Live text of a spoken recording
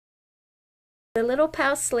The Little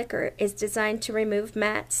Pal Slicker is designed to remove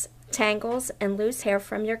mats, tangles, and loose hair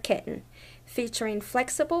from your kitten. Featuring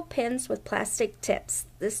flexible pins with plastic tips,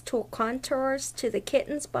 this tool contours to the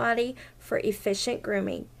kitten's body for efficient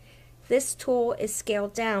grooming. This tool is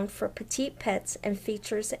scaled down for petite pets and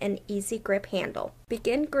features an easy grip handle.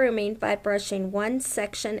 Begin grooming by brushing one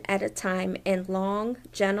section at a time in long,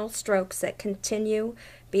 gentle strokes that continue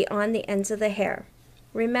beyond the ends of the hair.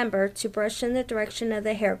 Remember to brush in the direction of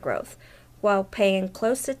the hair growth, while paying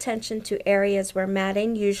close attention to areas where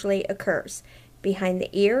matting usually occurs, behind the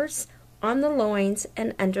ears, on the loins,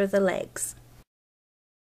 and under the legs.